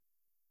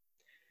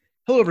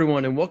Hello,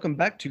 everyone, and welcome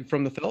back to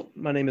From the Felt.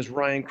 My name is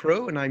Ryan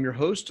Crow, and I'm your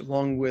host,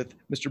 along with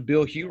Mr.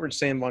 Bill Huer and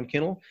Sam Von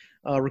Kennel,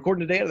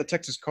 recording today out of the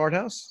Texas Card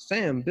House.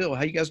 Sam, Bill,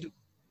 how you guys doing?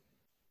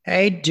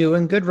 Hey,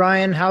 doing good,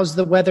 Ryan. How's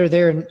the weather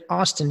there in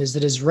Austin? Is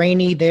it as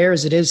rainy there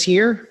as it is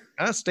here?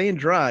 Staying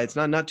dry. It's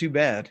not too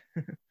bad.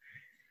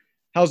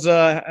 How's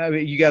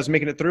you guys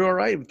making it through all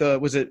right?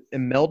 Was it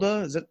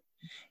Imelda? Is it?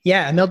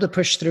 Yeah, Imelda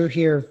pushed through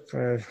here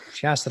for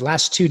just the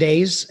last 2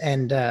 days,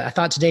 and I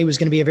thought today was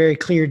going to be a very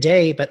clear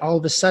day, but all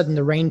of a sudden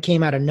the rain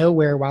came out of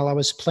nowhere while I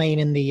was playing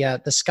in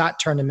the Scott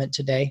tournament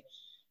today,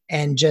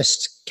 and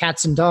just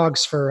cats and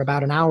dogs for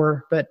about an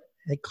hour, but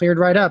it cleared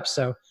right up.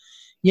 So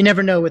you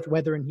never know with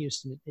weather in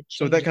Houston. It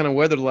So with that changes. kind of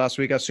weather the last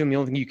week, I assume the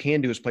only thing you can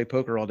do is play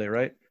poker all day,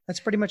 right? That's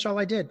pretty much all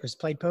I did was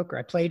played poker.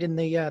 I played in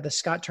the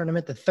Scott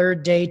tournament the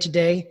third day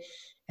today,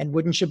 and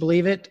wouldn't you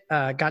believe it,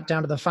 got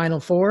down to the final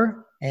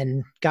four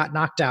and got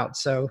knocked out.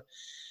 So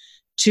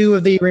two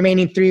of the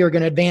remaining three are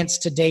going to advance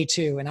to day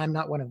two, and I'm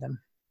not one of them.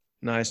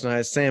 Nice,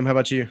 nice. Sam, how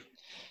about you?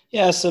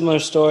 Yeah, similar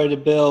story to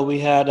Bill. We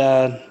had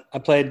I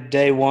played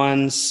day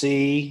one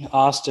C,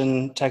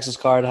 Austin, Texas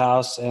Card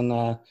House,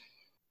 and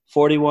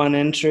 41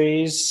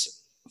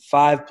 entries,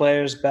 5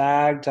 players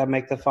bagged. I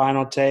make the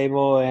final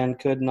table and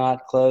could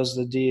not close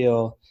the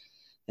deal.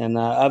 And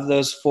of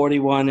those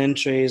 41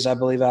 entries, I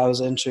believe I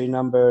was entry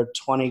number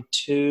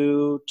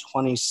 22,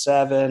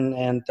 27,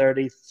 and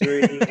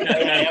 33.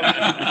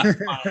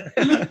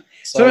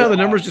 Somehow the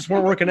numbers just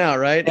weren't working out,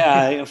 right?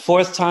 Yeah,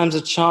 fourth time's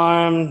a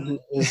charm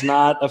is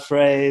not a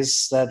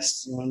phrase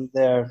that's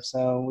there.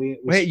 So we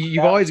Hey,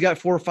 you've always got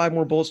 4 or 5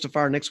 more bullets to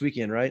fire next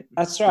weekend, right?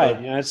 That's right.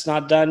 It's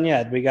not done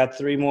yet. We got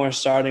 3 more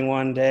starting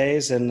one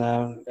days, and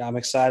I'm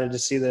excited to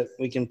see that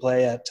we can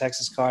play at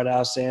Texas Card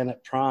House and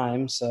at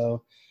Prime.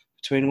 So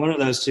between one of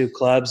those two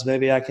clubs,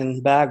 maybe I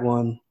can bag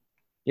one.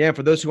 Yeah,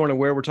 for those who aren't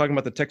aware, we're talking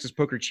about the Texas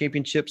Poker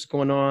Championships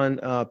going on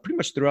pretty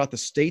much throughout the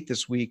state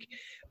this week.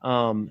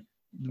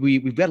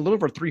 We've got a little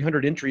over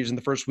 300 entries in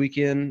the first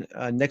weekend.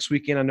 Next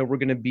weekend, I know we're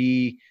going to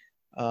be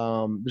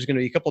there's going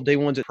to be a couple of day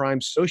ones at Prime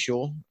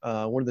Social,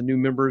 one of the new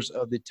members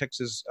of the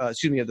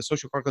of the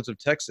Social Card Clubs of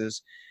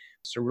Texas.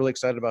 So really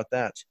excited about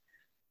that.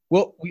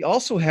 Well, we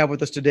also have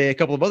with us today a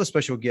couple of other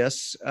special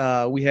guests.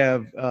 We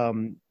have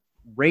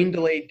Rain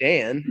Delay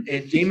Dan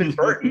and Jamin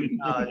Burton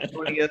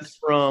joining us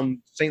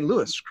from St.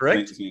 Louis,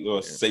 correct?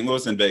 St.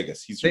 Louis and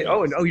Vegas. He's from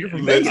Vegas. You're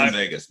from Vegas. Vegas. In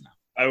Vegas now.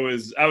 I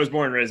was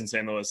born and raised in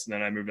St. Louis, and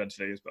then I moved out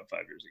to Vegas about 5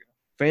 years ago.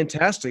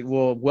 Fantastic.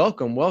 Well,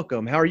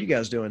 welcome. How are you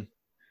guys doing?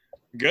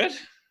 Good.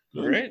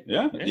 Great.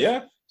 Yeah.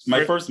 It's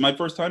my first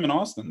time in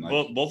Austin.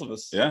 Well, both of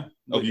us. Yeah.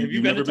 Have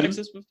you been to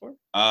Texas before?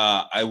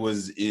 I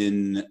was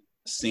in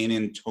San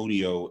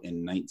Antonio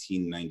in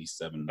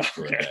 1997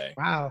 for a day.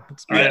 Wow.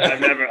 I've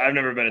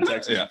never been to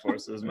Texas before,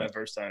 so this is my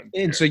first time.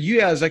 And so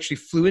you guys actually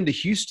flew into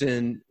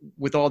Houston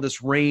with all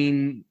this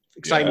rain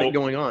excitement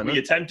going on. We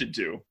attempted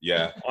to.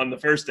 Yeah. On the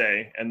first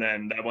day, and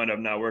then that wound up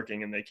not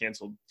working, and they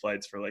canceled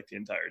flights for like the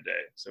entire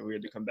day. So we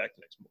had to come back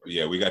the next morning.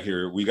 Yeah,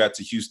 we got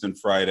to Houston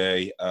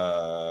Friday.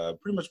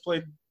 Pretty much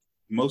played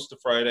most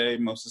of Friday,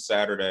 most of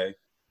Saturday.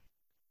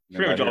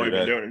 Pretty much all we've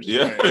been doing.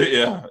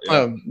 Yeah.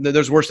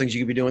 There's worse things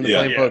you could be doing than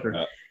playing poker.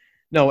 Yeah.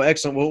 No,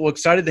 excellent. Well, we're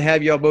excited to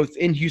have y'all both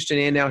in Houston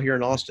and now here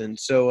in Austin.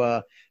 So,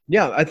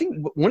 I think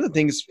one of the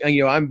things,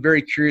 I'm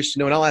very curious to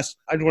know, and I just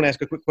want to ask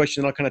a quick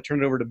question, and I'll kind of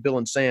turn it over to Bill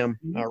and Sam,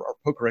 our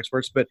poker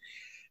experts. But,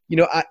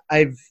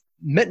 I've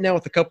met now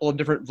with a couple of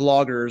different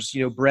vloggers.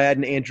 Brad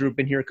and Andrew have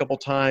been here a couple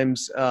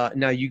times.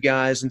 Now you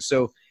guys. And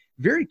so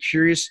very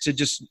curious to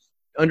just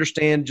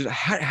understand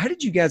how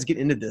did you guys get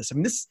into this? I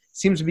mean, this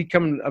seems to be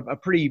becoming a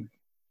pretty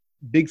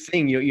big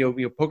thing,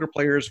 poker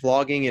players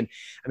vlogging. And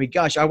I mean,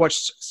 gosh, I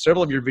watched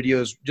several of your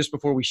videos just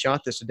before we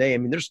shot this today. I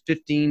mean, there's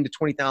 15 to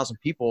 20,000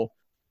 people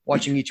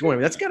watching each one. I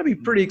mean, that's got to be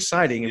pretty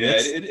exciting. I mean,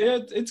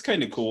 it's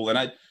kind of cool. And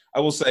I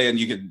will say, and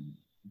you could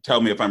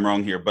tell me if I'm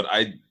wrong here, but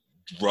I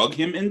drug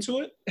him into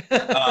it.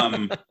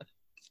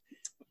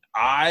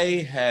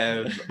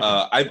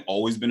 I've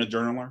always been a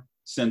journaler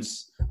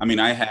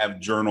I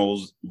have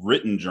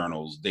written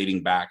journals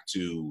dating back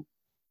to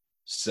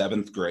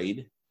 7th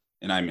grade.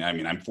 And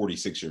I'm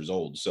 46 years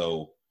old.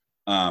 So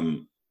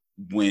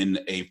when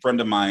a friend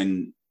of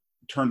mine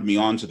turned me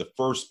on to the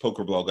first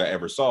poker blog I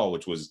ever saw,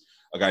 which was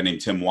a guy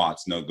named Tim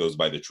Watts, goes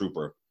by The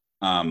Trooper,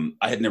 I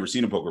had never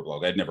seen a poker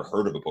blog. I had never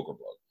heard of a poker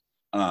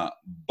blog.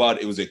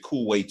 But it was a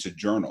cool way to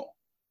journal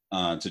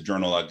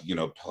like,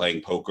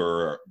 playing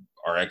poker,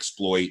 our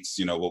exploits,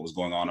 what was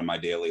going on in my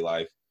daily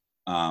life.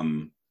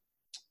 I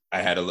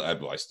have a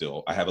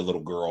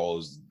little girl. It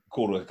was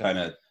cool to kind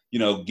of,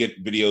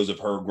 get videos of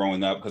her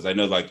growing up, because I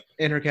know, like,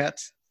 and her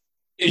cats.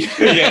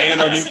 And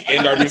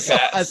our new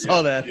cats. I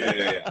saw that.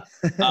 Yeah.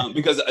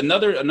 Because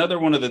another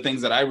one of the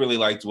things that I really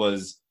liked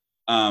was,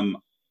 I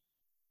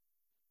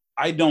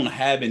don't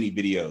have any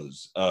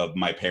videos of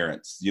my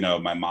parents,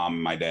 my mom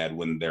and my dad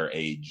when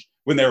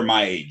they're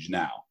my age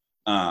now.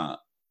 And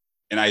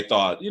I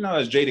thought,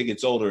 as Jada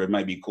gets older, it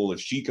might be cool if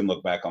she can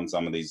look back on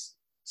some of these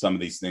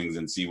things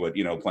and see what,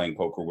 playing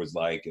poker was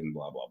like, and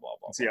blah, blah, blah,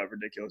 blah. See how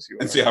ridiculous you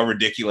are. And see how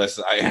ridiculous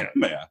I am.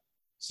 Yeah.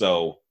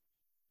 So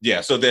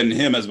Yeah. So then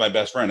him as my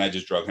best friend, I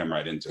just drug him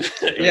right into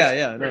it.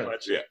 Yeah. Pretty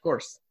much. Of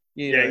course.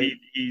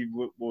 He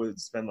would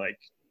spend like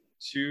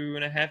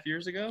 2.5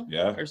 years ago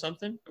or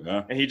something.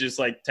 Yeah. And he just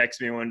like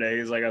texted me one day.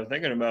 He's like, I'm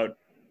thinking about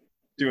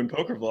doing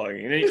poker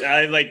vlogging. And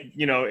I like,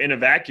 in a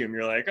vacuum,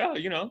 you're like, oh,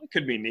 it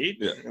could be neat.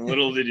 Yeah. And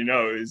little did you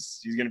know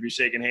he's going to be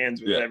shaking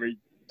hands with every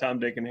Tom,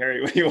 Dick, and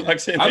Harry when he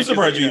walks in. I'm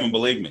surprised you even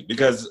believe me,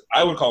 because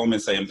I would call him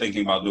and say, I'm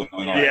thinking about doing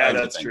all kinds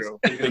of things. True.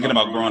 Thinking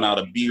about growing out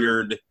a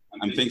beard.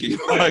 I'm thinking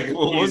like,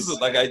 what's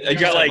it? Like I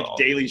got like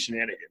daily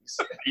shenanigans.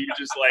 You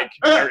just like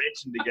are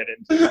itching to get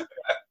into.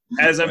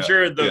 As I'm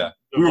sure we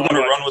were going to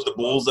run with the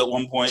Bulls at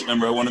one point.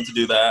 Remember, I wanted to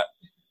do that.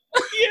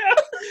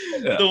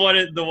 Yeah.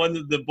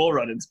 The bull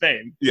run in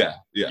Spain. Yeah.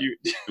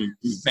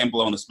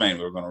 Pamplona, Spain.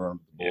 We were going to run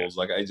with the Bulls.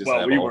 Like I just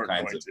have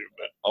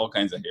all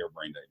kinds of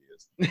harebrained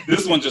ideas.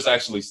 This one just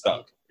actually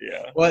stuck.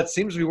 Yeah. Well, it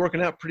seems to be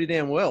working out pretty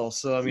damn well.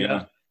 So I mean,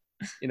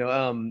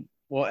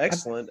 well,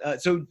 excellent.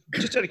 So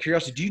just out of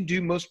curiosity,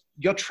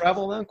 y'all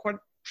travel around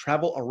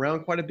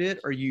quite a bit?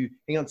 Or you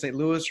hang out in St.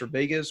 Louis or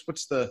Vegas?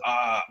 What's the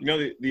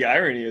the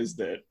irony is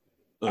that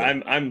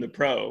I'm the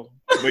pro,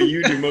 but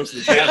you do most of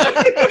the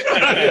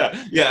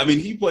traveling. Yeah. I mean,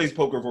 he plays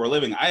poker for a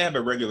living. I have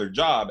a regular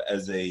job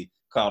as a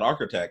cloud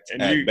architect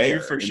and at Bayer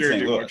you for sure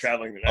do more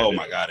traveling than I do. Oh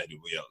my God, I do.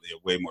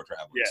 Way more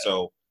traveling. Yeah.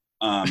 So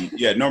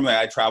normally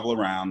I travel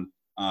around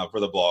for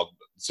the vlog,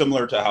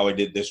 similar to how I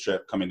did this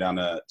trip coming down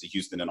to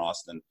Houston and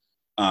Austin.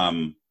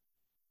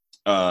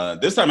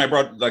 This time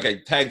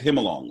I tagged him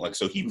along.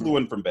 So he flew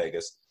in from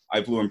Vegas.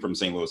 I flew in from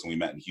St. Louis, and we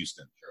met in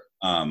Houston.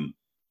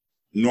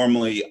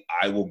 Normally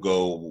I will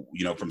go,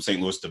 from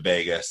St. Louis to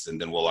Vegas, and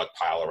then we'll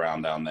pile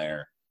around down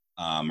there.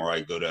 Or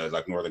I go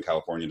to Northern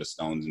California to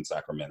Stones in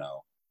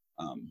Sacramento.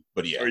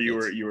 But yeah. Or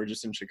you were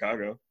just in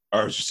Chicago.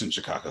 I was just in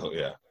Chicago.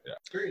 Yeah.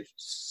 Great.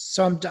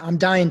 So I'm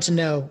dying to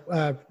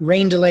know,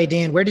 Rain Delay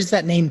Dan, where does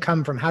that name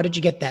come from? How did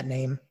you get that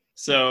name?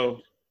 So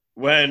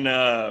when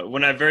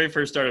I very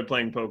first started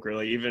playing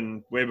poker,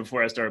 even way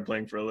before I started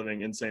playing for a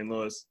living in St.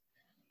 Louis,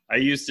 I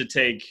used to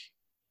take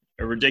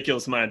a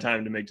ridiculous amount of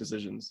time to make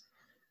decisions.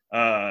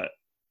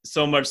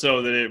 So much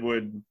so that it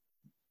would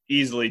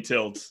easily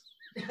tilt,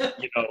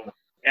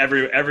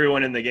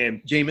 everyone in the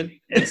game.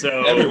 Jamin. And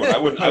so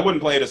everyone. I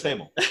wouldn't play at a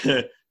table.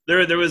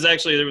 There was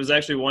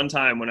actually one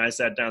time when I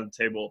sat down at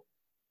the table,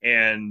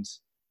 and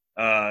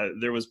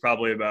there was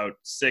probably about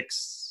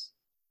six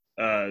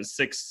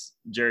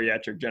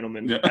geriatric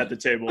gentlemen at the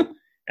table,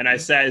 and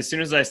as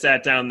soon as I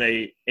sat down,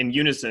 they in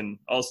unison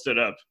all stood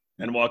up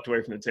and walked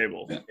away from the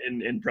table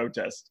in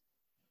protest.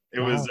 It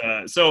was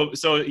so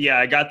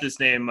I got this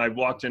name. I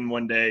walked in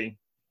one day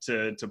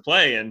to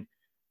play, and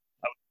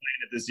I was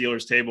playing at this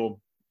dealer's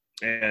table,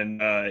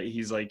 and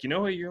he's like,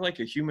 you're like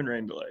a human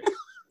rain delay.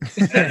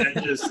 And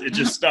it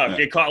just stuck.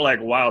 It caught like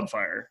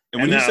wildfire.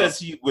 And when he says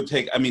he would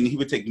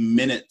take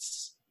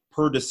minutes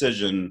per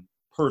decision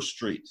per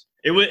street.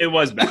 It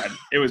was bad.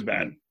 It was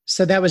bad.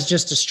 So that was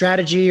just a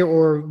strategy,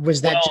 or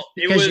was that just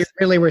because you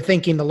really were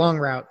thinking the long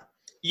route?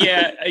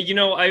 Yeah,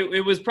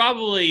 it was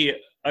probably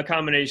a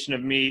combination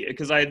of me,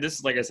 because like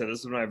I said, this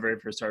is when I very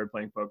first started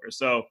playing poker.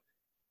 So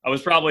I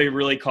was probably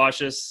really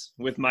cautious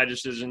with my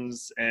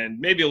decisions, and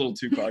maybe a little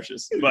too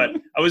cautious, but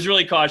I was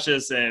really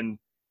cautious, and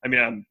I mean,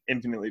 I'm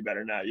infinitely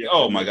better now.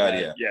 Oh my God,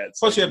 yeah. Yeah.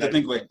 Plus, you have to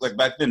think like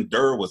back then,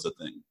 Durr was a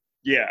thing.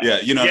 Yeah. Yeah.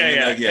 What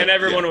I mean? And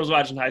everyone was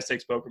watching high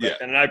stakes poker back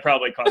then, and I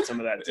probably caught some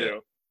of that too.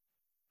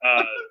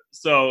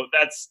 So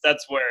that's kind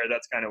of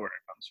where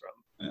it comes from.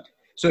 Yeah.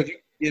 So if you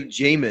give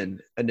Jamin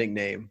a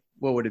nickname,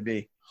 what would it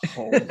be?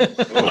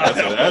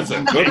 That's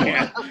a good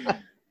one.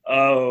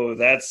 Oh,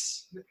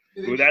 that's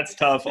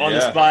tough on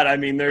the spot. I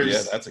mean,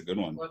 that's a good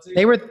one.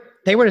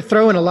 They were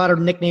throwing a lot of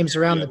nicknames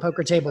around the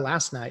poker table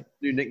last night.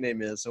 New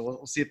nickname is, so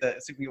we'll see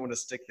if we want to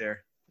stick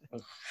there.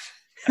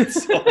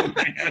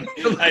 Man.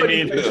 I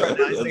mean,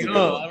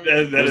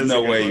 there's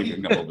no way you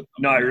can come up with.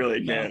 No, I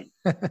really can't.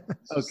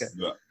 Okay.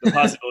 The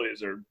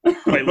possibilities are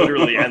quite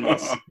literally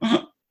endless.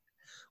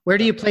 Where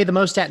do you play the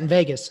most at in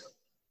Vegas?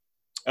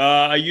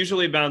 I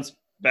usually bounce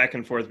back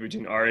and forth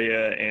between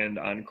Aria and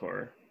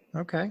Encore.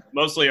 Okay.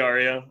 Mostly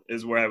Aria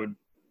is where I would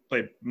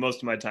play most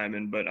of my time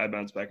in, but I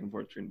bounce back and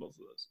forth between both of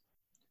those.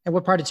 And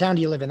what part of town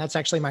do you live in? That's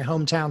actually my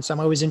hometown, so I'm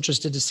always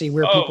interested to see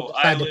where people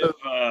decide to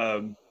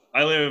move.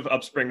 I live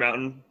up Spring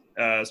Mountain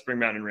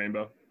and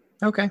Rainbow.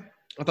 Okay.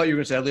 I thought you were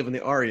going to say I live in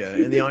the Aria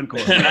in the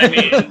Encore. I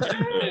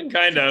mean,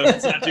 kind of.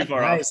 It's not too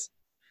far off.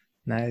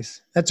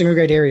 Nice. That's a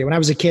great area. When I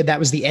was a kid, that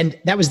was the end.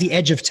 That was the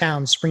edge of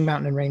town, Spring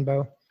Mountain and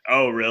Rainbow.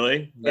 Oh,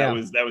 really? That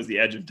was the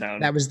edge of town.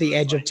 That was the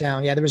edge of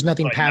town. Yeah, there was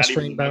nothing past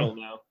Rainbow.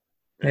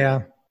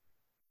 Yeah.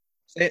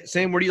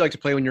 Sam, where do you like to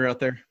play when you're out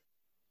there?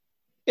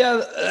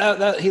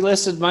 Yeah, he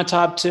listed my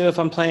top two. If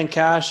I'm playing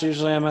cash,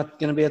 usually I'm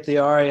going to be at the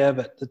Aria,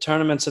 but the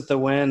tournaments at the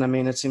Wynn, I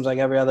mean, it seems like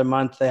every other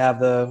month they have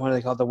what do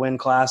they call it, the Wynn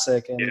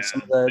Classic. And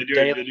some of the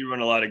they do run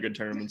a lot of good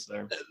tournaments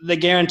there. The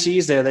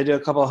guarantees there, they do a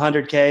couple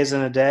 100Ks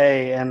in a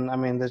day, and I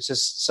mean, there's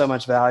just so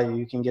much value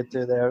you can get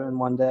through there in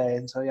one day.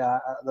 And so, yeah,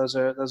 those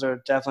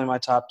are definitely my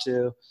top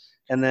two.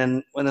 And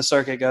then when the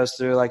circuit goes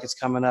through, like it's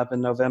coming up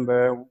in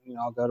November,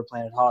 I'll go to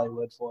Planet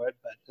Hollywood for it.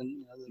 But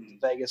then, the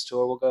Vegas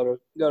tour, we'll go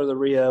to the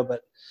Rio.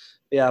 But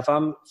yeah, if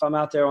I'm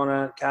out there on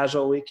a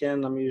casual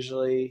weekend,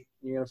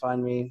 you're gonna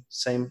find me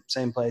same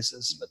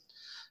places. But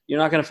you're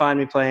not gonna find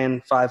me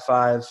playing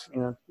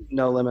 5-5,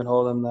 no limit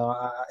hold'em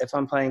though. If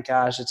I'm playing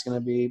cash, it's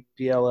gonna be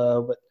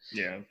PLO. But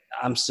yeah,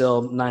 I'm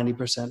still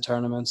 90%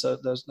 tournament, so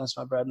that's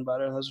my bread and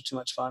butter. Those are too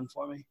much fun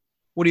for me.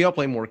 What do y'all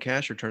play more,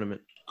 cash or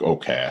tournament? Go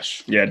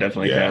cash. Yeah,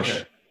 definitely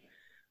cash.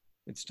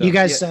 It's tough. You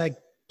guys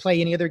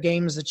play any other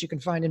games that you can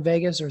find in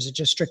Vegas, or is it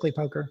just strictly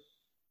poker?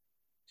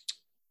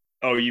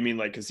 Oh, you mean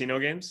like casino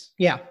games?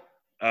 Yeah.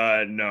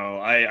 No,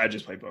 I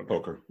just play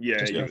poker. Yeah,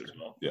 just you poker. as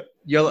well.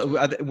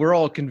 Yeah, we're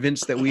all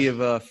convinced that we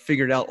have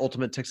figured out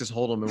Ultimate Texas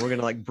Hold'em, and we're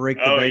gonna break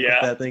the bank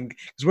with that thing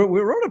because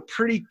we're on a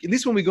pretty, at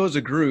least when we go as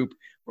a group,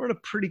 we're on a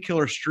pretty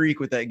killer streak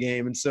with that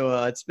game, and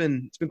so it's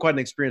been quite an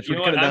experience.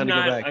 We're kind of down to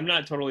go back. I'm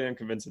not totally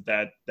unconvinced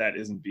that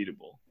isn't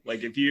beatable.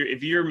 Like if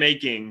you're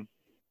making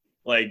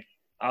like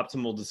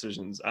optimal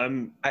decisions,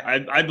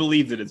 I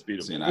believe that it's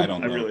beatable. See, and I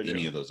don't know really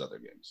any of those other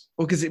games.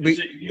 Well, because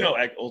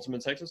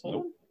Ultimate Texas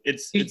Hold'em.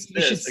 It's You this,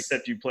 should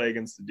except you play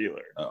against the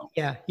dealer. Oh,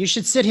 Yeah, you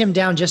should sit him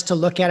down just to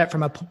look at it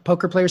from a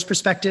poker player's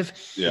perspective.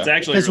 yeah. It's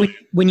actually Because really,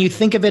 when you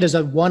think of it as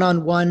a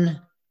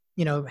one-on-one,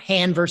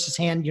 hand versus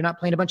hand, you're not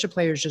playing a bunch of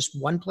players, just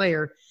one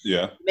player.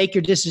 Yeah. Make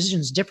your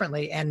decisions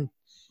differently, and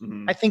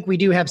I think we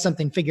do have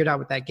something figured out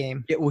with that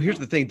game. Yeah, well, here's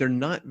the thing. They're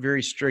not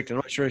very strict. I'm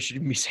not sure I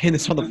should be saying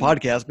this on the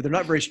podcast, but they're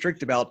not very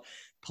strict about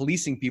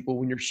policing people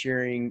when you're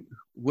sharing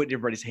what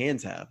everybody's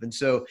hands have. And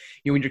so,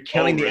 when you're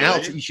counting the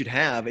outs that you should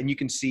have, and you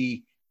can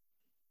see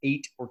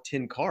 8 or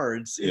 10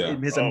 cards, it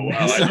has a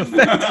massive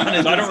effect on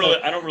it. So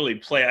I don't really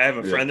play. I have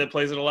a friend that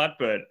plays it a lot,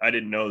 but I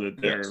didn't know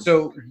that they're.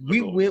 So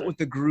we went with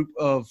a group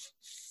of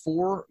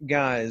 4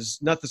 guys,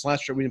 not this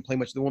last trip, we didn't play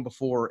much, the one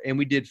before, and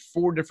we did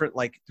 4 different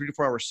 3 to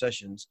 4 hour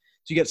sessions.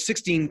 So you got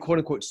 16 quote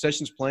unquote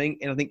sessions playing,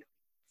 and I think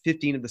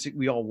 15 of the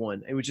we all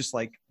won. It was just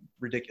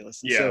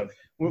ridiculous. And so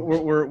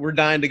we're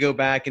dying to go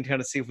back and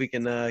kind of see if we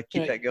can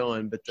keep that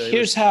going. But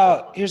here's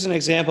an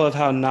example of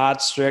how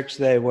not strict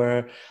they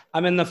were.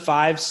 I'm in the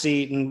 5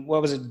 seat, and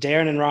what was it?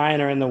 Darren and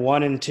Ryan are in the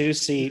 1 and 2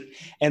 seat,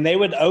 and they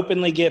would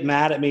openly get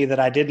mad at me that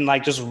I didn't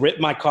just rip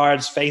my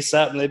cards face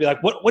up, and they'd be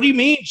like, "What do you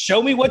mean?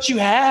 Show me what you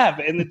have."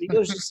 And the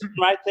dealer's just sitting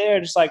right there,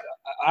 just like,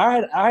 all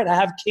right, I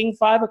have King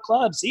 5 of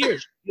clubs here.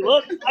 You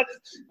look.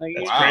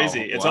 That's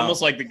crazy. It's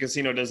almost like the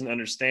casino doesn't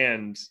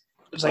understand.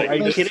 It's are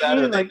you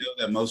kidding me? They know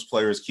that most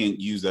players can't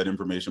use that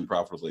information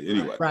properly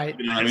anyway. Right.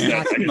 You know what I mean?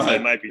 I guess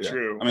that might be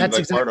true. I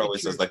mean, Bart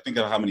always says, think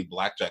of how many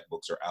blackjack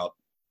books are out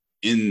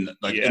in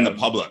the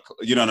public.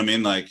 You know what I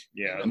mean?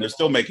 And they're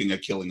still making a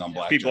killing on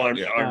blackjack. People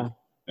are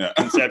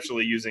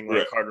conceptually using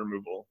card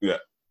removal. Yeah.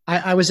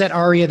 I was at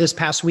Aria this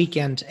past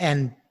weekend,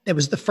 and it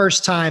was the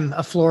first time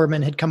a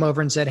floorman had come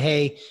over and said,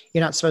 "Hey,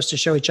 you're not supposed to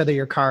show each other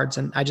your cards."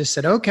 And I just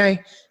said,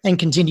 "Okay," and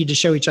continued to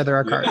show each other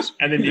our cards.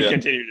 And then you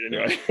continued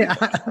anyway.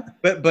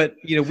 But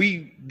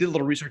we did a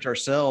little research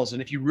ourselves,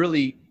 and if you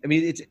really,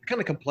 it's kind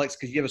of complex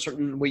because you have a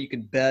certain way you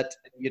can bet.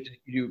 You have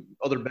to do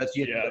other bets.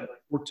 You have to bet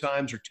 4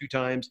 times or 2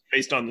 times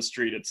based on the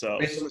street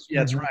itself.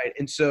 That's right.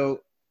 And so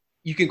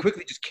you can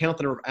quickly just count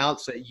the number of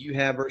outs that you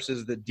have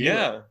versus the dealer.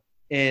 Yeah.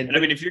 And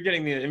if you're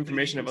getting the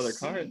information of other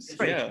cards,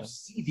 you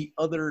see the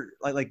other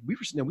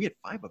we had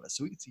 5 of us,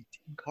 so we could see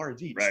 10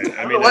 cards each. Right.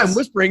 I mean, I'm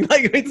whispering I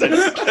love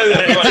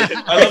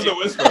the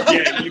whisper.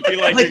 Yeah, you feel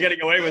like you're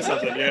getting away with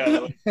something.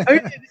 Yeah.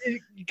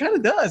 It kind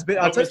of does, but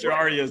Mr.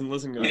 Ari isn't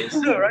listening to this.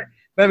 Right.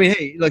 But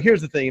hey, look,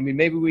 here's the thing.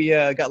 Maybe we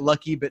got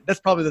lucky, but that's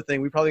probably the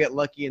thing. We probably got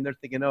lucky, and they're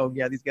thinking, oh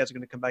yeah, these guys are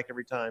going to come back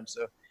every time.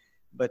 So,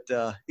 but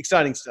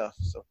exciting stuff.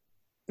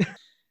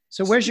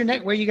 So where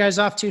are you guys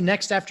off to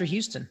next after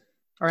Houston?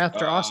 Or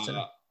after Austin?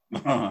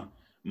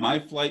 My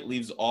flight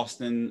leaves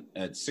Austin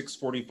at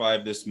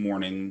 6:45 this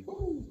morning,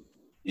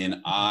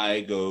 and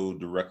I go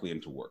directly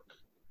into work.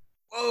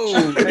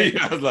 Whoa!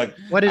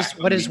 What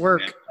is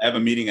work? I have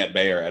a meeting at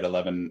Bayer at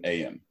 11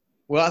 a.m.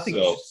 Well, I think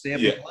you should stay up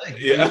and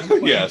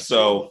play. Yeah.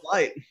 So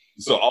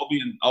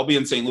I'll be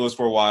in St. Louis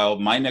for a while.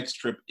 My next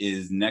trip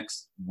is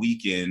next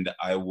weekend.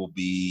 I will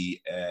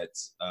be at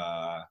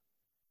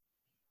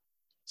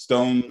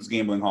Stone's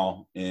Gambling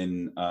Hall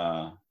in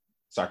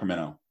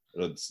Sacramento.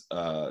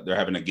 They're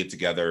having a get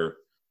together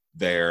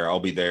there.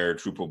 I'll be there.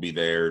 Troop will be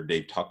there.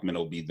 Dave Tuckman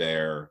will be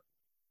there.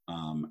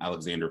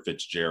 Alexander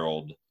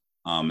Fitzgerald.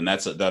 And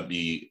that'd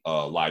be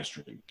live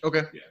streaming.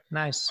 Okay. Yeah.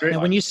 Nice. Now,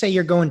 when you say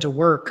you're going to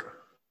work,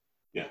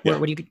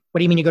 what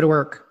do you mean you go to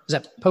work? Is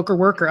that poker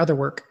work or other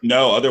work?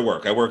 No, other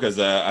work. I work as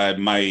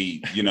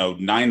my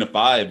 9 to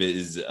 5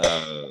 is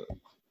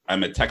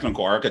I'm a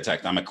technical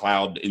architect. I'm a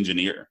cloud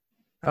engineer.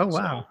 Oh,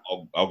 wow.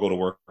 So I'll go to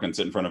work and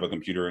sit in front of a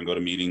computer and go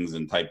to meetings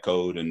and type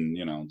code and,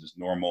 just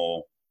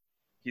normal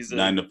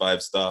 9 to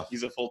 5 stuff.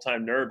 He's a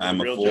full-time nerd.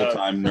 I'm a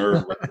full-time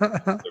nerd with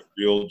a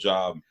real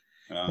job.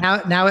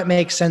 Now it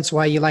makes sense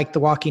why you like The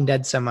Walking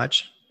Dead so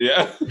much.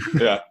 Yeah.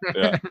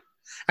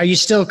 Are you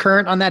still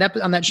current on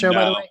that show,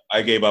 by the way?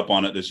 I gave up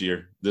on it this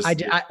year. I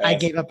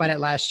gave up on it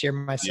last year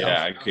myself.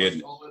 Yeah, I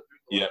could.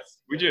 Yeah.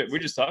 We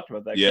just talked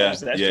about that. Yeah,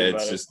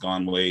 it's just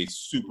gone way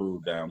super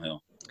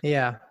downhill.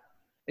 Yeah.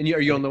 And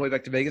are you on the way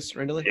back to Vegas,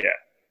 Randy?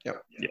 Yeah,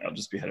 I'll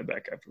just be headed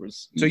back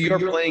afterwards. So you're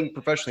playing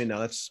professionally now.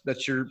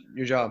 That's your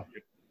job.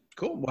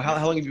 Cool. Well,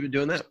 how long have you been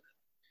doing that?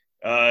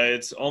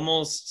 It's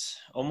almost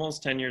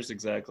 10 years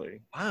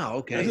exactly. Wow.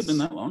 Okay. Has it been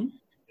that long?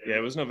 Yeah,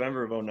 it was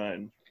November of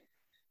 2009.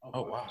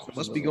 Oh wow. So it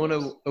must be going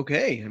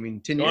okay. I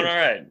mean, 10 years. Going all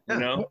right. Yeah. You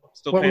know.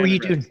 Still What were you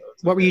doing?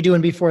 What were you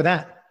doing before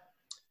that?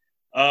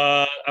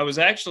 I was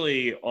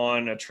actually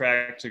on a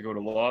track to go to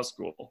law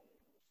school,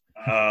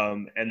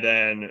 and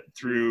then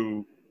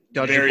through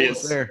Dodged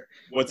various. a bullet there.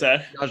 What's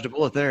that? Dodged a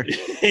bullet there.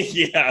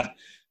 Yeah,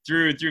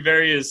 through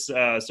various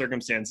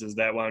circumstances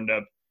that wound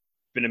up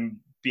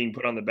being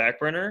put on the back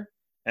burner,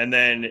 and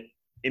then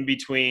in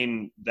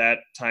between that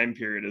time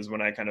period is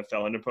when I kind of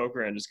fell into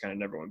poker and just kind of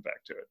never went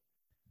back to it.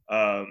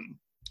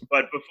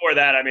 But before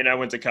that, I mean, I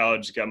went to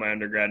college, got my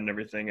undergrad and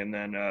everything, and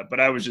then but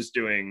I was just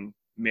doing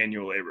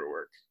manual labor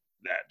work,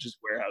 just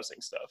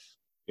warehousing stuff.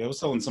 Yeah, I was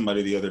telling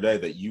somebody the other day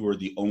that you are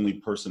the only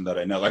person that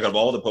I know, like of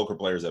all the poker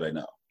players that I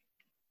know,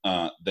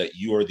 that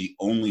you are the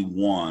only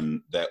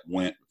one that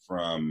went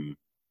from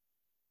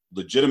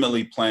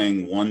legitimately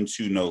playing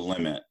 1-2 no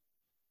limit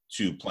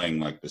to playing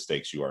like the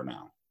stakes you are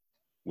now,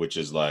 which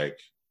is like,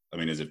 I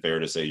mean, is it fair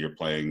to say you're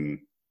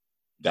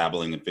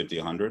dabbling in 50,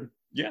 100?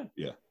 Yeah.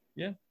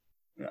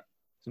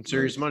 Some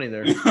serious money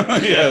there.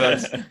 Yeah.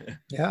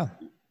 Yeah.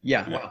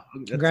 Yeah. Wow.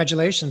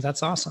 Congratulations.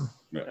 That's awesome.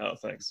 Oh,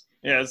 thanks.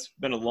 Yeah, it's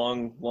been a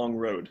long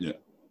road. Yeah.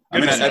 I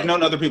mean, I've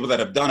known other people that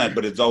have done it,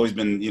 but it's always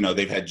been,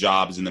 they've had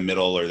jobs in the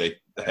middle, or they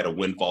had a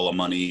windfall of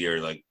money,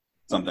 or like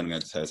something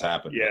that has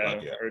happened.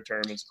 Yeah, or a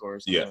tournament score or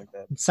something like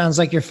that. It sounds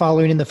like you're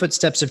following in the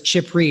footsteps of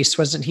Chip Reese.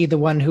 Wasn't he the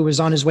one who was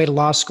on his way to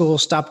law school,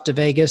 stopped to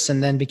Vegas,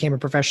 and then became a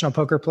professional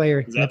poker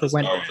player? Is that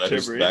that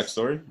his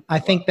backstory? I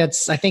think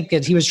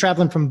that he was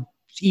traveling from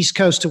East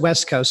Coast to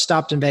West Coast,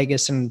 stopped in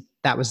Vegas, and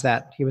that was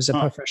that. He was a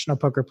professional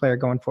poker player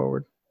going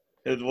forward.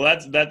 Well,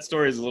 that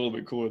story is a little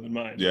bit cooler than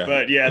mine. Yeah.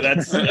 But yeah, I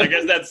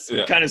guess that's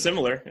kind of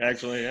similar,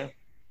 actually. Yeah.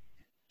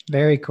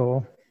 Very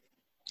cool.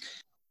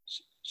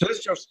 So this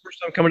is your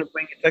first time coming to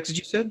playing in Texas,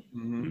 you said?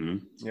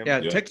 Mm-hmm. Yep. Yeah,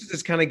 Texas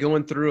is kind of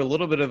going through a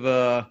little bit of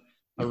a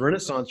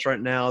renaissance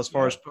right now as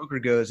far as poker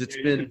goes. It's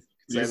been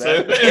it's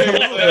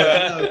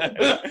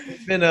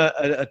been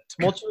a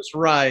tumultuous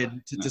ride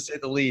to say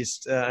the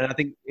least, and I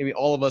think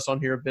all of us on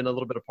here have been a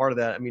little bit a part of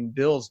that. I mean,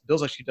 Bill's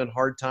actually done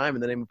hard time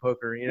in the name of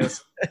poker. It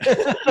was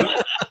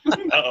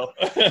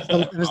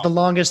the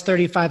longest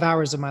 35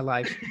 hours of my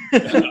life.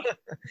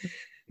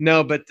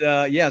 No, but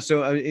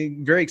so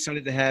I'm very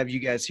excited to have you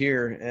guys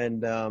here,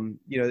 and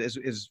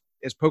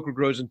as poker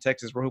grows in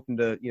Texas, we're hoping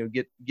to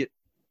get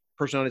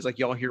personalities like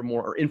y'all here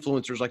more, or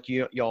influencers like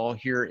y'all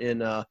here in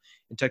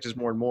Texas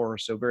more and more.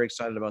 So very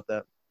excited about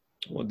that.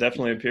 Well, it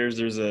definitely appears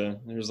there's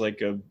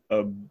like a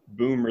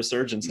boom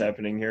resurgence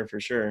happening here for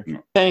sure.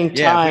 Paying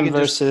time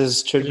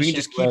versus tradition. We can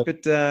just keep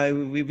it.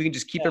 We can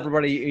just keep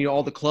everybody,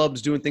 all the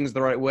clubs doing things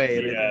the right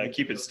way. Yeah,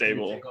 keep it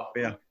stable.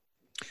 Yeah.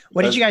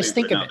 What did you guys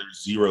think of it?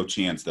 There's zero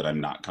chance that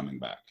I'm not coming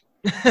back.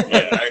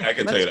 I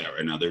can tell you that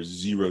right now. There's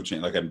zero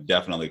chance. Like, I'm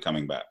definitely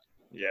coming back.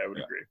 Yeah, I would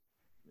agree.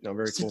 No,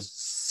 very cool.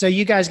 So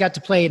you guys got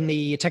to play in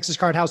the Texas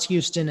Card House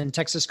Houston and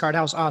Texas Card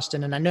House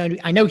Austin, and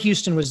I know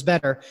Houston was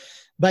better,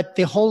 but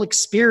the whole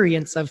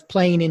experience of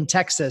playing in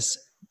Texas,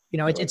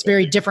 it's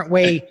very a different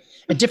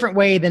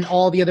way than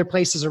all the other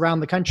places around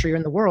the country or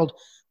in the world.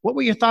 What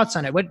were your thoughts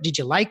on it? What did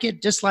you like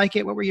it, dislike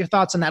it? What were your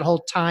thoughts on that whole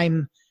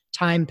time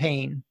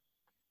pain?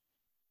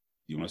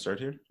 You want to start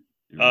here?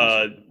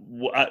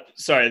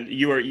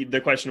 Sorry,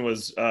 the question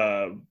was what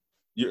are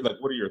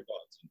your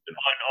thoughts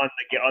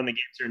on the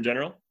games here in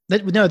general?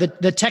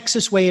 The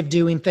Texas way of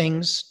doing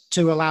things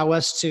to allow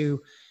us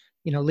to,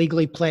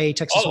 legally play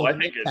Texas. I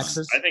think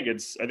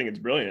it's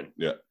brilliant.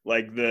 Yeah.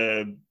 Like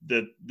the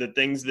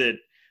things the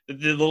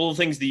little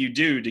things that you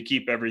do to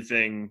keep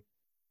everything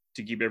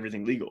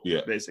legal.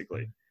 Yeah.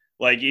 Basically.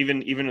 Like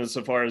even as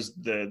far as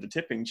the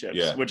tipping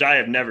chips, which I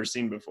have never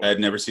seen before. I had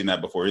never seen that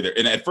before either.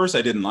 And at first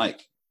I didn't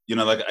like,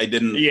 I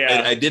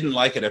didn't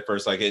like it at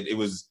first. Like it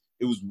was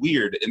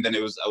weird. And then I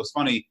was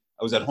funny.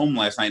 I was at home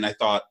last night and I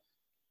thought,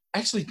 I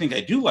actually think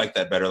I do like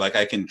that better. Like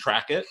I can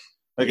track it.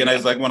 And I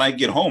was like, when I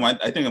get home, I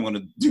think I'm going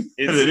to do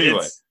it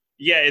anyway.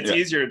 It's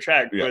easier to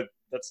track, but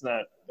that's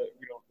not,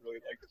 we don't really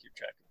like to keep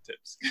track of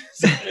tips.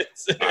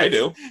 I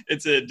do.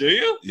 Do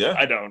you? Yeah.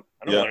 I don't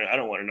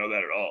want to know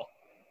that at all.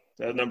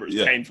 That number is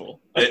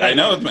painful. I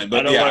know it's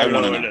but I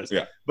want to know.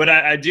 Yeah. But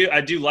I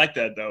do like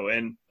that though.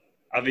 And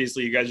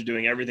obviously you guys are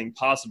doing everything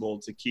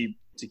possible to keep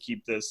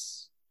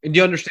this. And do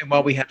you understand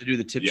why we have to do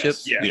the tip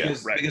chips? Yeah,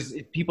 because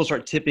if people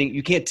start tipping,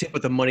 you can't tip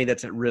with the money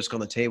that's at risk on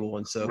the table.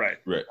 And so right.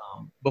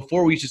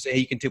 Before we used to say, hey,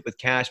 you can tip with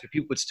cash, but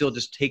people would still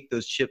just take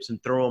those chips and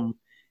throw them.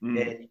 And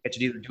you have to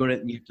either doing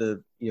it and you have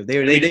to,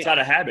 it's out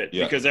of habit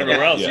because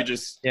everywhere else you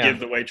just give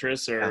the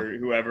waitress or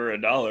whoever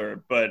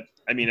 $1. But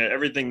I mean,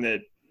 everything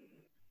that,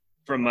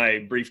 from my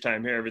brief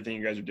time here, everything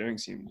you guys are doing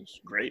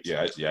seems great.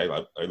 Yeah,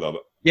 I love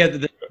it. Yeah,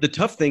 the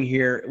tough thing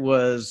here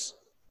was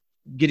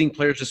getting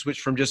players to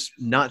switch from just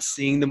not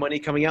seeing the money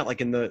coming out,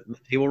 like in the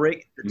table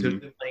rate, to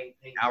playing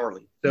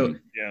hourly. So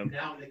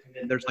now they come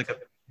in, there's like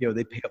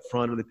they pay up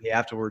front or they pay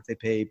afterwards. They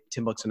pay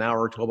 $10 an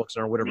hour, $12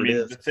 an hour, whatever it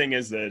is. The thing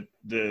is that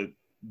the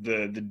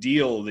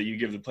deal that you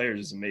give the players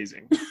is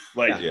amazing.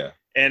 Like,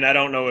 and I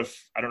don't know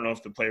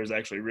if the players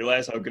actually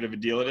realize how good of a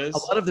deal it is. A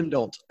lot of them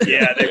don't.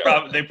 Yeah,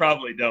 they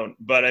probably don't.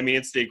 But I mean,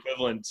 it's the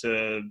equivalent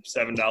to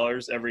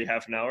 $7 every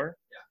half an hour,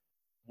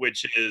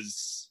 which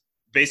is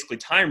basically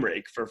time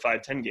rake for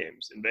 5-10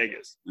 games in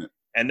Vegas.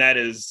 And that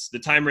is the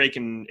time rake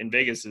in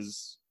Vegas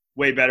is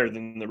way better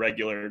than the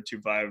regular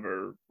 2-5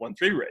 or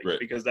 1-3 rate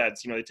because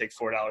that's, they take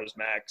 $4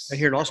 max. And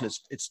here in Austin,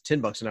 it's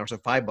 $10 an hour, so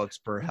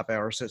 $5 per half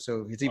hour. So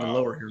it's even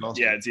lower here in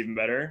Austin. Yeah, it's even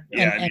better.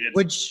 Yeah,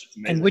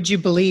 and would you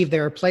believe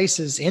there are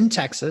places in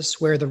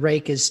Texas where the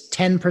rake is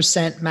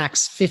 10%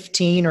 max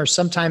 15 or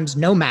sometimes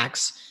no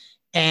max,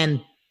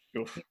 and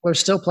we're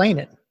still playing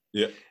it.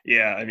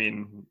 Yeah. I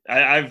mean,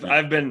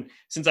 I've been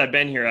since I've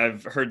been here,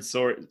 I've heard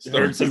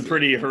some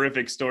pretty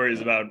horrific stories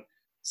about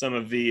some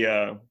of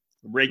the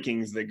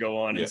rakings that go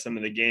on in some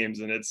of the games,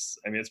 and it's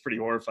pretty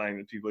horrifying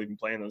that people even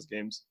play in those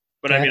games.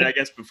 But I mean, I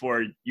guess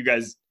before you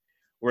guys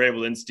were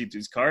able to institute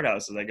these card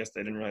houses, I guess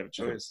they didn't really have a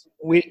choice.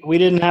 We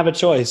didn't have a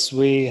choice.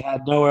 We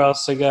had nowhere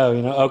else to go.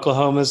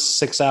 Oklahoma's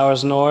 6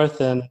 hours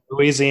north and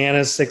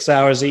Louisiana's 6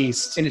 hours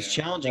east. And it's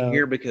challenging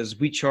here because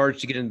we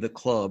charge to get into the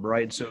club,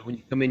 right? So when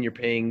you come in, you're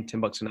paying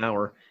 $10 an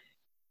hour.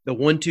 The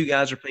 1-2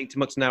 guys are paying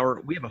 $10 an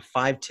hour. We have a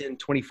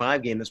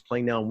 5-10-25 game that's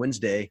playing now on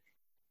Wednesday,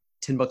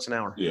 $10 an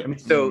hour. Yeah. I mean,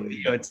 so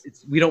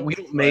it's we don't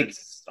make.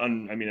 It's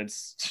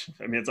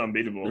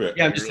unbeatable.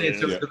 Yeah, I'm just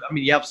saying. So I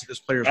mean, obviously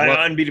those players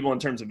unbeatable in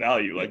terms of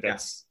value. Like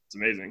it's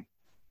amazing.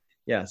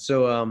 Yeah.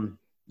 So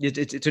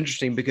it's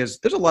interesting because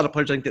there's a lot of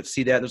players I think that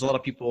see that. There's a lot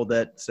of people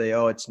that say,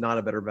 oh, it's not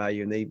a better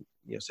value, and they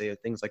say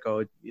things like,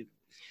 oh,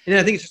 and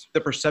I think it's just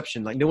the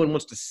perception. Like no one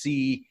wants to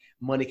see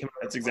money come.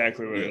 That's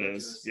exactly what it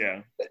is.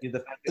 Yeah.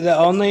 The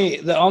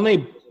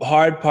only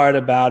hard part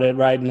about it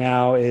right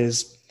now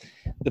is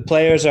the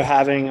players are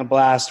having a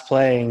blast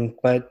playing,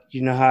 but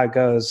you know how it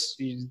goes.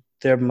 The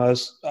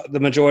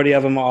majority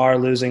of them are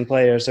losing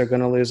players. They're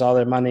going to lose all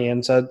their money.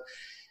 And so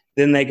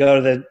then they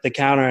go to the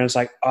counter and it's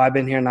like, oh, I've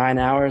been here 9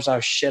 hours. Oh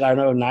shit, I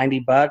know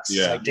 $90.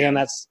 Yeah. Like, damn,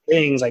 that's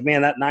things like,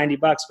 man, that $90,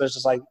 but it's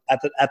just like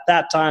at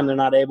that time, they're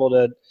not able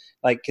to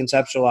like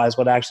conceptualize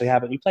what actually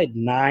happened. You played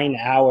 9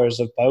 hours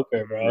of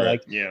poker, bro. Right.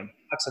 Like $1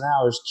 an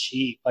hour is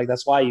cheap. Like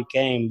that's why you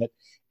came, but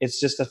it's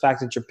just the fact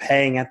that you're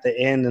paying at the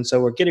end. And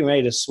so we're getting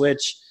ready to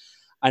switch.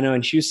 I know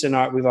in Houston,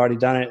 we've already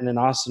done it, and in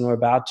Austin, we're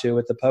about to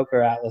with the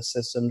Poker Atlas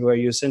system, where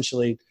you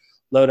essentially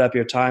load up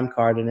your time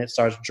card and it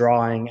starts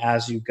drawing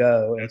as you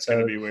go. That's going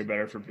to be way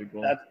better for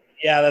people.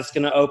 That's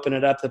going to open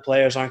it up. The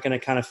players aren't going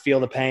to kind of feel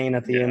the pain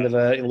at the end of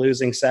a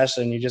losing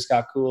session. You just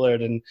got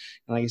coolered, and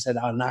like you said,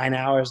 9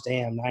 hours,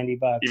 damn,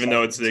 $90. Even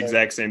though it's the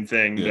exact same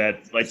thing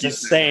that, like, it's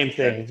the same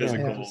thing.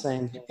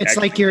 It's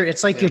like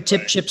your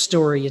tip chip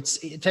story. It's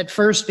at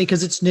first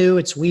because it's new,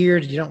 it's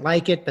weird, you don't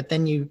like it, but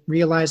then you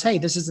realize, hey,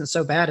 this isn't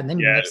so bad, and then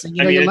next thing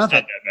you know, you love it.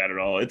 It's not that bad at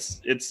all.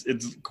 It's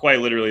quite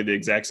literally the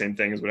exact same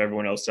thing as what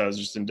everyone else does,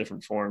 just in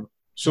different form.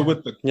 So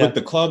with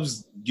the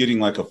clubs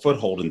getting like a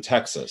foothold in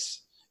Texas,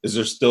 is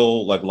there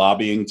still like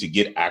lobbying to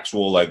get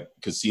actual like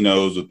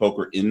casinos with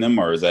poker in them,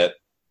 or is that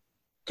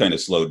kind of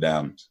slowed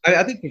down?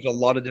 I think there's a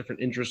lot of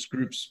different interest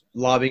groups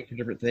lobbying for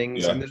different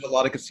things, and there's a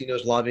lot of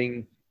casinos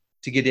lobbying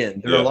to get in.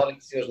 There are a lot of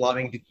casinos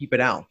lobbying to keep it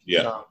out.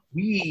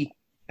 We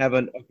have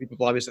a group of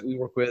lobbyists that we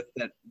work with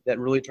that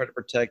really try to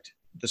protect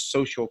the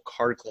social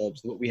card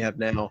clubs that we have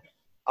now.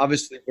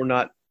 Obviously, we're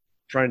not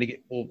trying to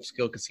get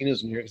full-scale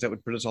casinos in here because that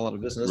would put us all out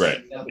of business.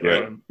 Right.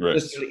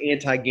 Necessarily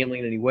anti-gambling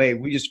in any way.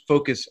 We just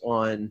focus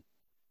on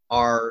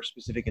our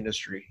specific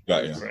industry.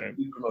 Got you. Right.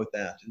 We promote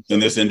that.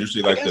 In this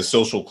industry, like the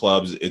social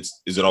clubs, is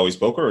it always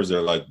poker, or is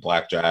there like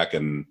blackjack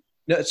and?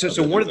 No,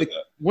 so one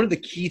of the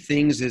key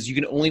things is you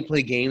can only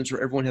play games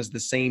where everyone has the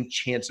same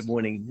chance of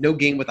winning. No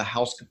game with a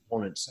house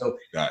component. So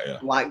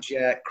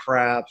blackjack,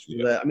 craps,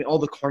 all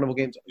the carnival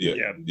games.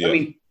 I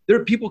mean, there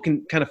are people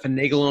can kind of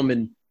finagle them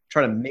and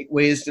try to make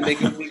ways to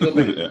make it legal,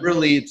 but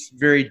really it's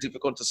very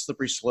difficult. It's a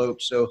slippery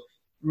slope. So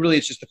really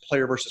it's just a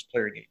player versus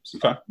player games.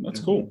 Okay, that's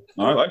cool.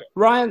 I like it.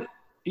 Ryan,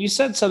 you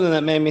said something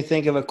that made me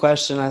think of a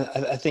question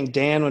I think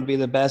Dan would be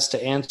the best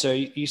to answer.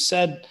 You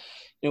said,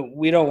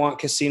 we don't want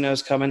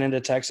casinos coming into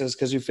Texas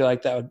because we feel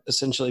like that would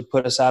essentially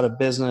put us out of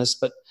business.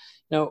 But,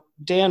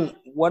 Dan,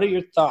 what are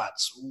your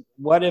thoughts?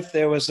 What if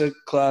there was a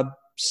club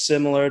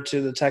similar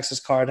to the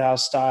Texas Card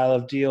House style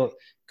of deal?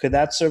 Could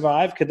that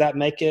survive? Could that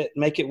make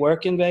it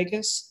work in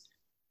Vegas?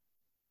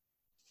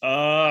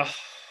 I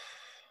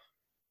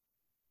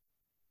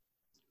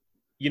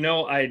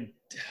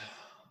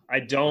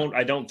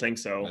don't think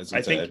so. I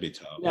think that'd be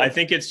tough. I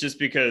think it's just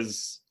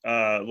because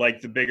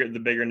like the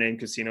bigger name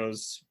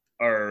casinos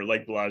are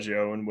like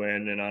Bellagio and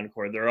Wynn and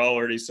Encore. They're all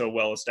already so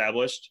well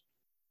established,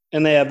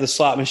 and they have the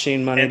slot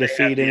machine money to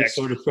feed in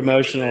sort of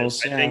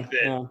promotionals. I think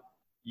that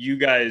you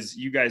guys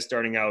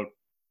starting out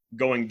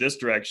going this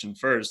direction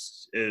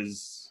first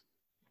is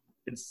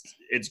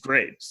it's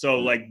great. So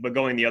like, but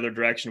going the other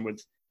direction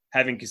with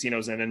having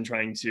casinos and then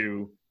trying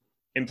to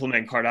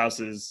implement card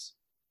houses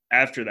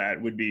after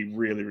that would be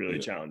really, really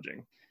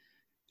challenging.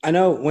 I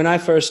know when I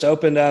first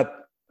opened up,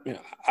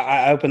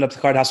 I opened up the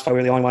card house. We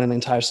were the only one in the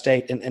entire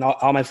state, and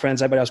all my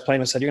friends, everybody I was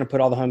playing with, said, "You're going to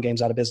put all the home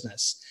games out of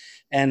business,"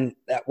 and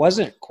that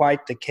wasn't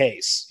quite the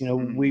case.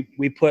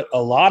 We put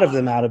a lot of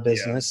them out of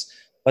business,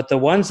 but the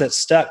ones that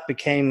stuck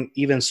became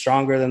even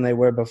stronger than they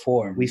were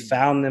before. We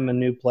found them a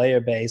new player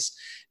base,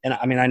 and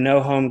I mean, I know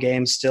home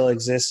games still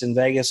exist in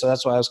Vegas, so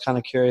that's why I was kind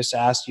of curious to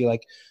ask you,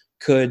 like,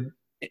 could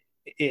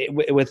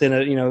within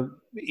a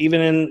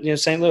even in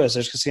St. Louis,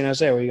 there's casinos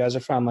there where you guys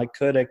are from. Like,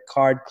 could a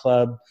card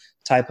club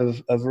type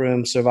of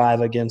room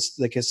survive against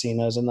the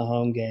casinos and the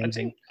home games?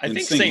 I think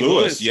St.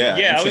 Louis,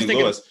 I was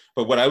thinking.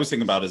 But what I was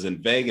thinking about is in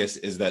Vegas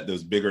is that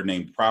those bigger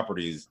name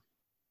properties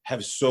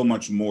have so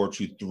much more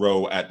to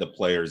throw at the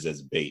players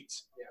as bait.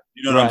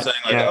 You know what I'm saying?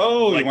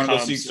 Like, you want to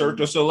go see Cirque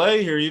du Soleil?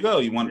 Here you go.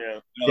 You want?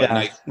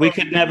 We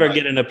could never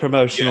get in a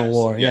promotional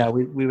war. Yeah,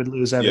 we would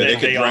lose everything.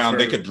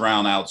 They could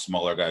drown out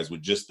smaller guys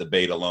with just the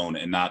bait alone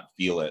and not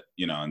feel it,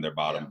 in their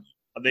bottom.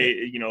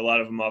 They, a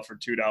lot of them offer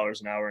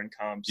 $2 an hour in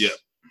comps. Yeah.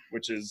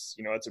 Which is,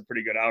 it's a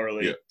pretty good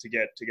hourly to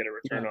get a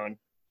return on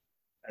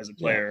as a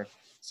player.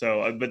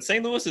 So, but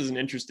St. Louis is an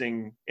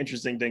interesting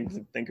thing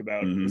to think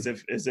about, as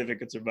if it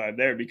could survive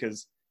there,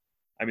 because,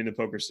 I mean, the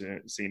poker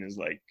scene is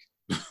like,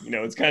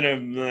 it's kind of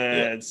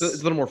it's a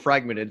little more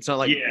fragmented. It's not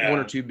like one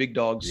or two big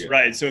dogs,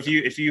 right? So if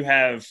you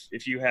have,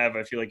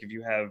 I feel like if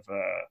you have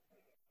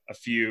a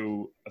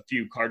few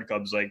card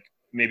clubs, like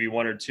maybe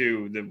one or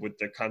two, with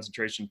the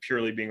concentration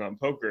purely being on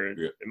poker,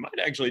 it might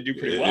actually do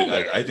pretty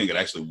well. I think it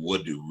actually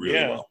would do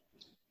really well.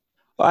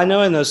 Well, I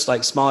know in those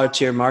like smaller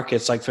tier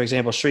markets, like for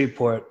example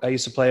Shreveport, I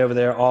used to play over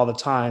there all the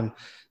time.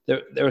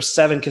 There were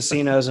 7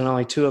 casinos and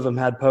only 2 of them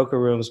had poker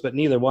rooms, but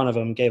neither one of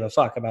them gave a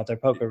fuck about their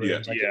poker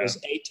rooms. It was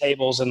 8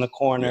 tables in the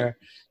corner.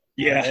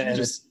 And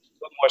just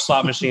put more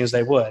slot machines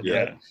they would.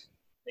 Yeah.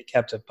 They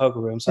kept a poker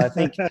room. So I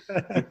think you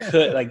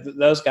could, like,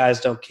 those guys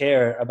don't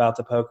care about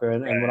the poker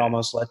and would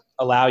almost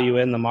allow you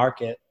in the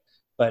market.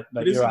 But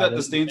isn't that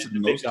the stance of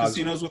most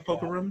casinos with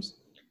poker rooms?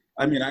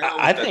 I mean,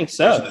 I think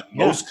so.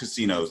 Most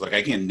casinos, like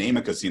I can't name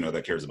a casino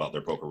that cares about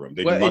their poker room.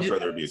 They'd much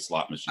rather be a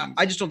slot machine.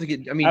 I just don't think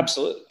it. I mean,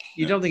 absolutely.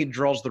 You don't think it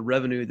draws the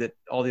revenue that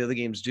all the other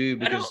games do?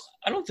 Because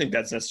I don't think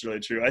that's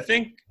necessarily true. I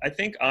think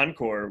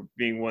Encore,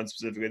 being one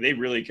specifically, they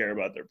really care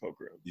about their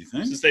poker room. You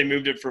think? Since they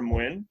moved it from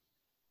Wynn.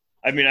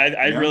 I mean,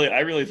 I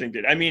really think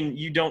that. I mean,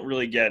 you don't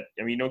really get.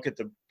 I mean, you don't get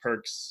the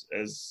perks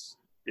as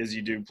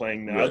you do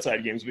playing the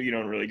outside games, but you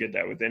don't really get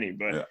that with any.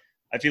 But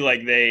I feel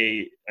like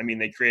they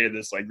created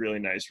this like really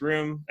nice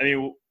room. I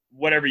mean,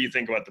 whatever you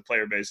think about the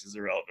player base is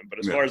irrelevant, but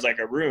as far as like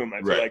a room,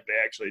 I feel like they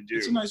actually do.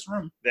 It's a nice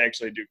room. They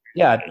actually do.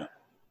 Yeah.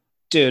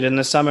 Dude, in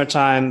the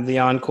summertime, the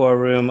Encore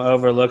room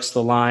overlooks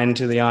the line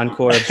to the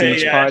Encore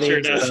beach party. Sure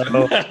does.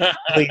 So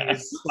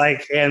please,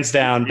 like, hands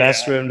down,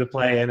 best room to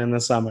play in the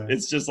summer.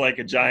 It's just like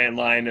a giant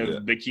line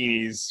of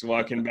bikinis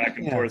walking back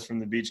and forth from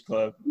the beach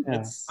club.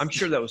 Yeah. I'm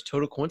sure that was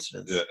total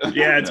coincidence.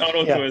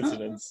 Total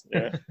coincidence.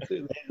 Yeah.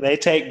 They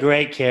take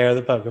great care of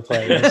the poker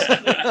players.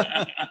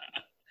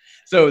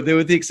 So,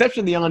 with the exception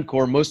of the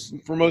Encore,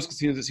 for most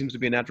casinos, it seems to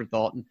be an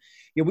afterthought. And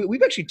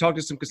we've actually talked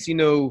to some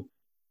casino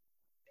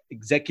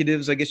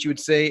executives, I guess you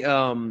would say,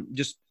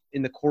 just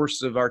in the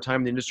course of our time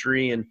in the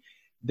industry, and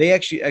they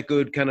actually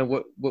echoed kind of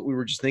what we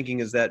were just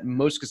thinking, is that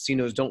most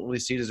casinos don't really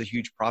see it as a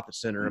huge profit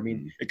center. I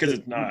mean, because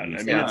it's not. I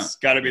mean, it's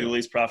got to be the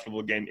least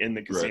profitable game in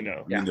the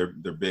casino. Right. I mean,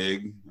 they're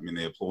big. I mean,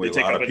 they employ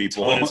a lot of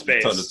people, a ton of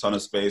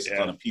space, a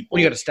ton of people. Well,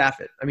 you got to staff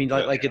it. I mean,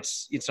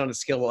 it's not a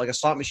scalable, like a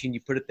slot machine.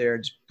 You put it there,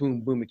 just boom,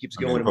 boom, it keeps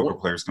going. Mean, poker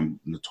players can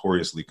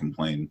notoriously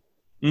complain.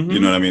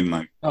 You know what I mean?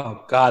 Like,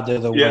 oh God, they're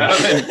the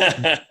worst.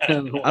 I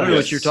don't know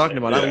what you're talking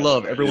about. I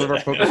love every one of our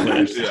poker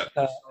players.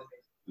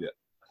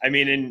 I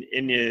mean,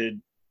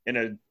 in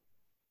a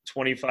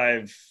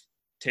 25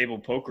 table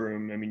poker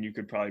room, I mean, you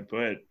could probably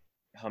put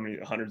how many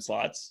 100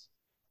 slots?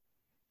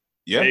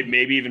 Yeah,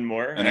 maybe even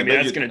more. And I mean,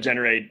 that's going to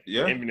generate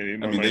infinitely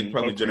more. I mean, they'd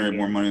probably generate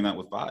more money than that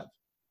with 5.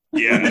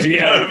 Yeah, they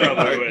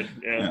probably would.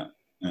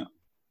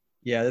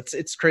 Yeah,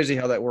 it's crazy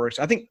how that works.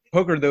 I think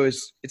poker though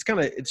it's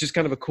just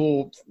kind of a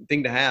cool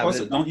thing to have.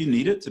 Also, don't you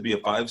need it to be a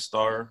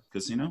 5-star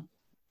casino?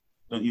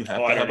 Don't you have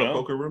to have a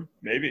poker room?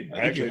 Maybe. I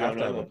actually have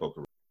to have a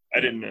poker room.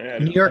 I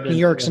didn't. New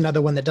York's another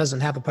one that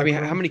doesn't have a poker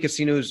room. How many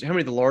casinos? How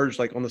many of the large,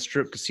 like on the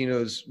strip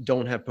casinos,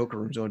 don't have poker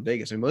rooms in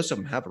Vegas? I mean, most of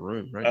them have a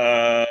room,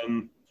 right?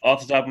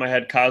 Off the top of my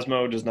head,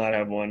 Cosmo does not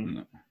have one.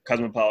 No.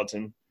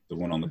 Cosmopolitan. The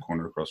one on the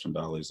corner across from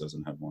Dolly's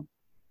doesn't have one.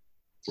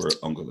 Where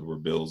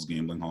Bill's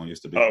gambling hall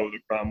used to be. Oh, the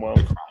Cromwell.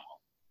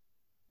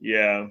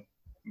 Yeah,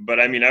 but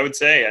I mean, I would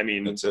say,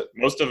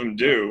 most of them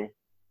do.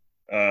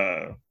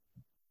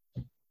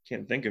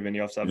 Can't think of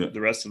any off the top of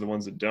the rest of the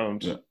ones that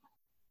don't. Yeah.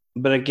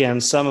 But again,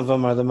 some of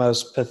them are the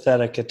most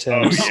pathetic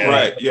attempts. Oh,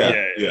 right?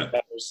 Yeah.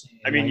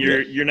 I mean,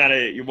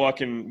 you're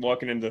walking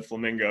into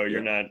Flamingo.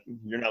 You're not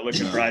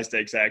looking for high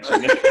stakes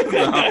action.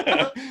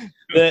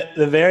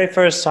 The very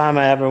first time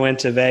I ever went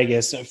to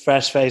Vegas, a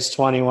fresh-faced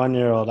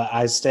 21-year-old,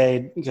 I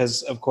stayed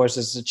because, of course,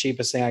 it's the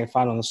cheapest thing I could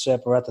find on the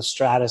strip. We're at the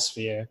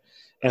Stratosphere,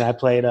 and I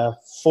played a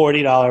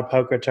 $40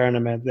 poker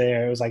tournament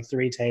there. It was like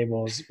 3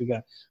 tables.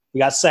 We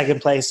got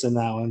second place in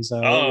that one, so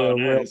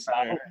nice.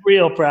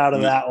 real proud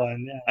of that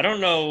one. Yeah. I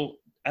don't know.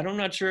 I'm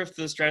not sure if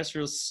the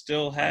Stratosphere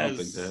still has. I don't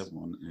think they have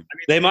one. I mean,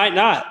 They might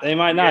not.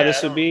 Yeah,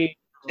 This would be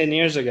 10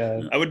 years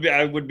ago. I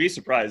would be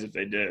surprised if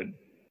they did.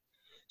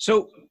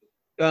 So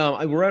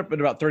we're up at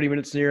about 30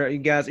 minutes here. You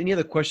guys, any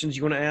other questions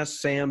you want to ask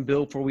Sam,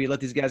 Bill, before we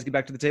let these guys get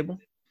back to the table?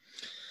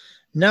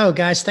 No,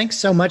 guys, thanks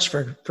so much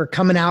for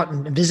coming out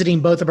and visiting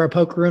both of our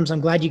poker rooms.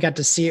 I'm glad you got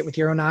to see it with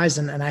your own eyes,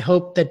 and I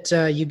hope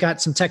that you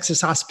got some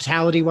Texas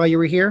hospitality while you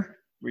were here.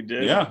 We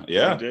did. Yeah.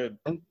 We did.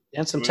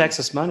 And some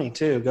Texas money,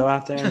 too. Go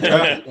out there and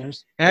try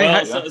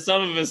it.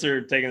 Some of us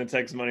are taking the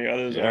Texas money.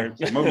 Others aren't.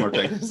 Some of them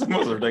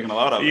are taking a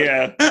lot of it.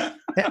 Yeah.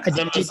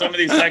 Some of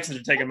these Texans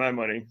are taking my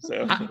money.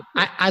 So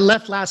I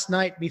left last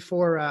night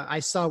before I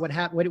saw what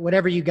happened.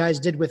 Whatever you guys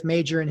did with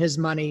Major and his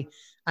money,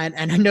 and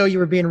I know you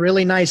were being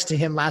really nice to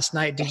him last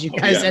night. Did you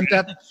guys end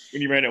up?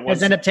 When you ran it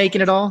once, end up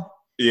taking it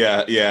all?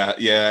 Yeah.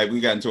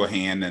 We got into a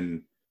hand,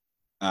 and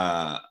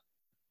I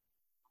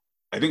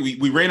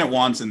think we ran it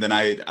once, and then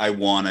I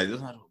won.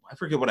 I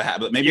forget what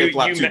happened. Maybe I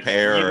flopped 2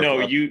 pair.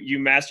 You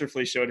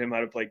masterfully showed him how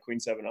to play Queen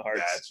 7 of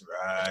Hearts. That's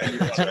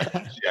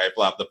right. I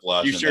flopped the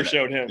flush. You sure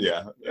showed him.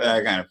 Yeah,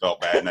 I kind of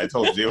felt bad, and I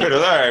told you, all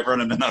right,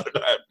 running another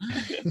time.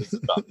 This is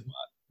a tough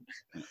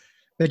spot.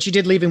 But you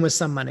did leave him with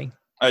some money.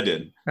 I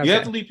did. Okay. You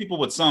have to leave people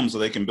with some so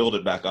they can build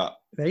it back up.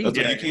 There you go.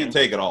 You can't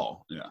take it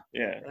all.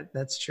 Yeah.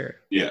 That's true.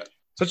 Yeah.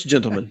 Such a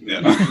gentleman.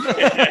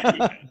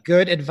 Yeah.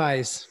 Good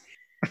advice.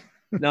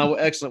 No,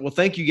 excellent. Well,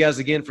 thank you guys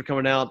again for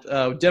coming out.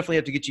 We definitely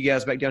have to get you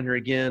guys back down here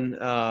again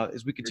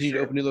as we continue to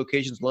open new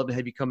locations. Love to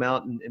have you come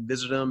out and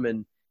visit them,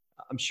 and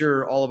I'm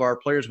sure all of our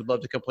players would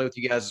love to come play with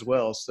you guys as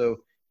well. So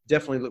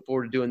definitely look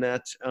forward to doing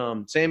that.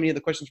 Sam, any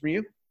other questions from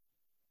you?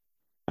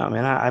 Oh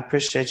man, I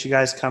appreciate you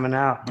guys coming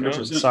out.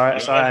 100%.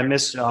 Sorry, I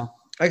missed y'all.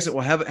 Excellent.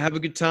 Well, have a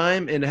good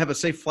time and have a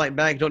safe flight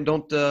back. Don't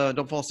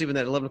fall asleep in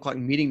that 11 o'clock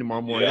meeting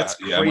tomorrow morning. That's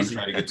crazy. I'm gonna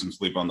try to get some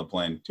sleep on the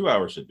plane. 2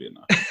 hours should be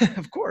enough.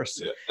 Of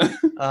course.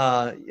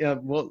 Yeah.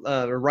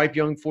 Ripe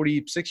Young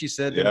 46. You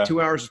said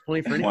 2 hours is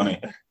plenty for anyone.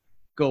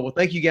 Cool. Well,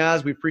 thank you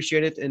guys. We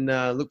appreciate it, and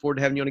look forward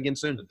to having you on again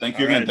soon. Thank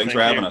you again. Thanks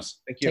for having us.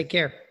 Thank you. Take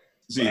care.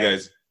 See you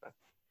guys.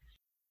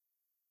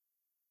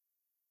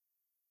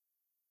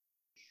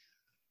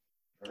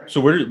 So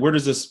where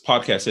does this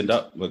podcast end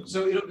up?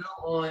 So it'll go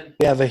on.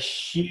 We have a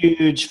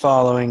huge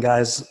following,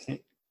 guys.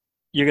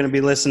 You're going to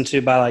be listened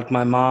to by like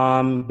my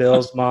mom,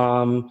 Bill's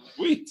mom.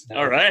 Sweet.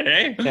 All right.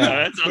 Hey,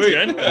 that sounds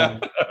good.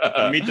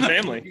 Meet the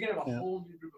family. You're gonna have a whole